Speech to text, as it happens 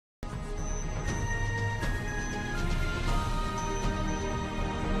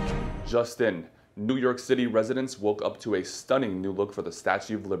just in, New York City residents woke up to a stunning new look for the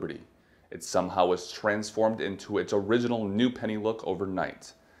Statue of Liberty. It somehow was transformed into its original new penny look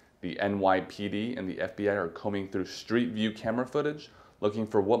overnight. The NYPD and the FBI are combing through street view camera footage, looking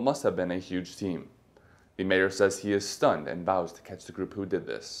for what must have been a huge team. The mayor says he is stunned and vows to catch the group who did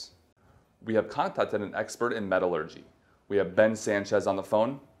this. We have contacted an expert in metallurgy. We have Ben Sanchez on the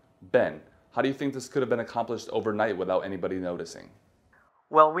phone. Ben, how do you think this could have been accomplished overnight without anybody noticing?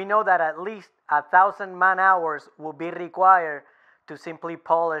 Well, we know that at least 1,000 man-hours will be required to simply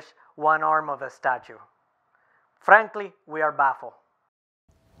polish one arm of a statue. Frankly, we are baffled.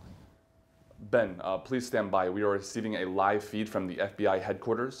 Ben, please stand by. We are receiving a live feed from the FBI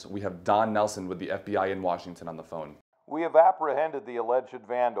headquarters. We have Don Nelson with the FBI in Washington on the phone. We have apprehended the alleged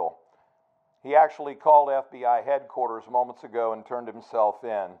vandal. He actually called FBI headquarters moments ago and turned himself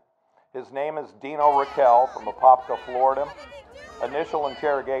in. His name is Dino Raquel from Apopka, Florida. Initial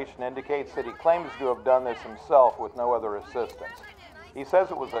interrogation indicates that he claims to have done this himself with no other assistance. He says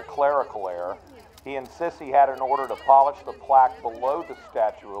it was a clerical error. He insists he had an order to polish the plaque below the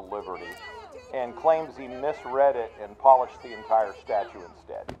Statue of Liberty and claims he misread it and polished the entire statue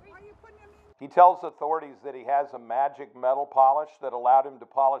instead. He tells authorities that he has a magic metal polish that allowed him to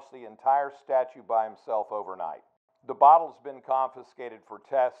polish the entire statue by himself overnight. The bottle's been confiscated for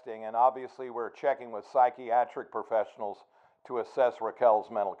testing, and obviously we're checking with psychiatric professionals to assess Raquel's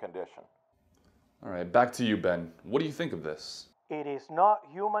mental condition. All right, back to you, Ben. What do you think of this? It is not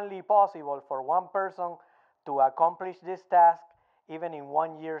humanly possible for one person to accomplish this task even in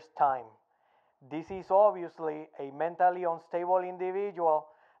 1 year's time. This is obviously a mentally unstable individual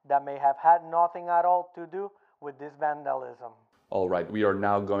that may have had nothing at all to do with this vandalism. All right, we are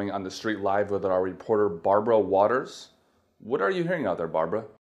now going on the street live with our reporter Barbara Waters. What are you hearing out there, Barbara?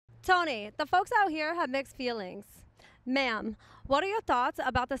 Tony, the folks out here have mixed feelings. Ma'am, what are your thoughts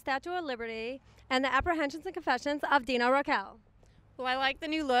about the Statue of Liberty and the apprehensions and confessions of Dino Raquel? Well, I like the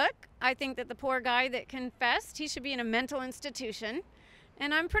new look. I think that the poor guy that confessed, he should be in a mental institution.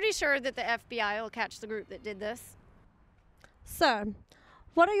 And I'm pretty sure that the FBI will catch the group that did this. Sir,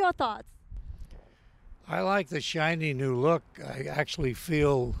 what are your thoughts? I like the shiny new look. I actually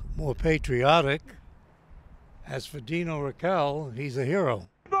feel more patriotic. As for Dino Raquel, he's a hero.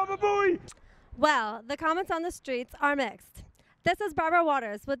 Well, the comments on the streets are mixed. This is Barbara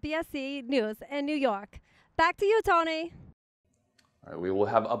Waters with BSC News in New York. Back to you, Tony. All right, we will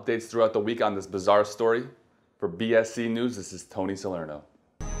have updates throughout the week on this bizarre story. For BSC News, this is Tony Salerno.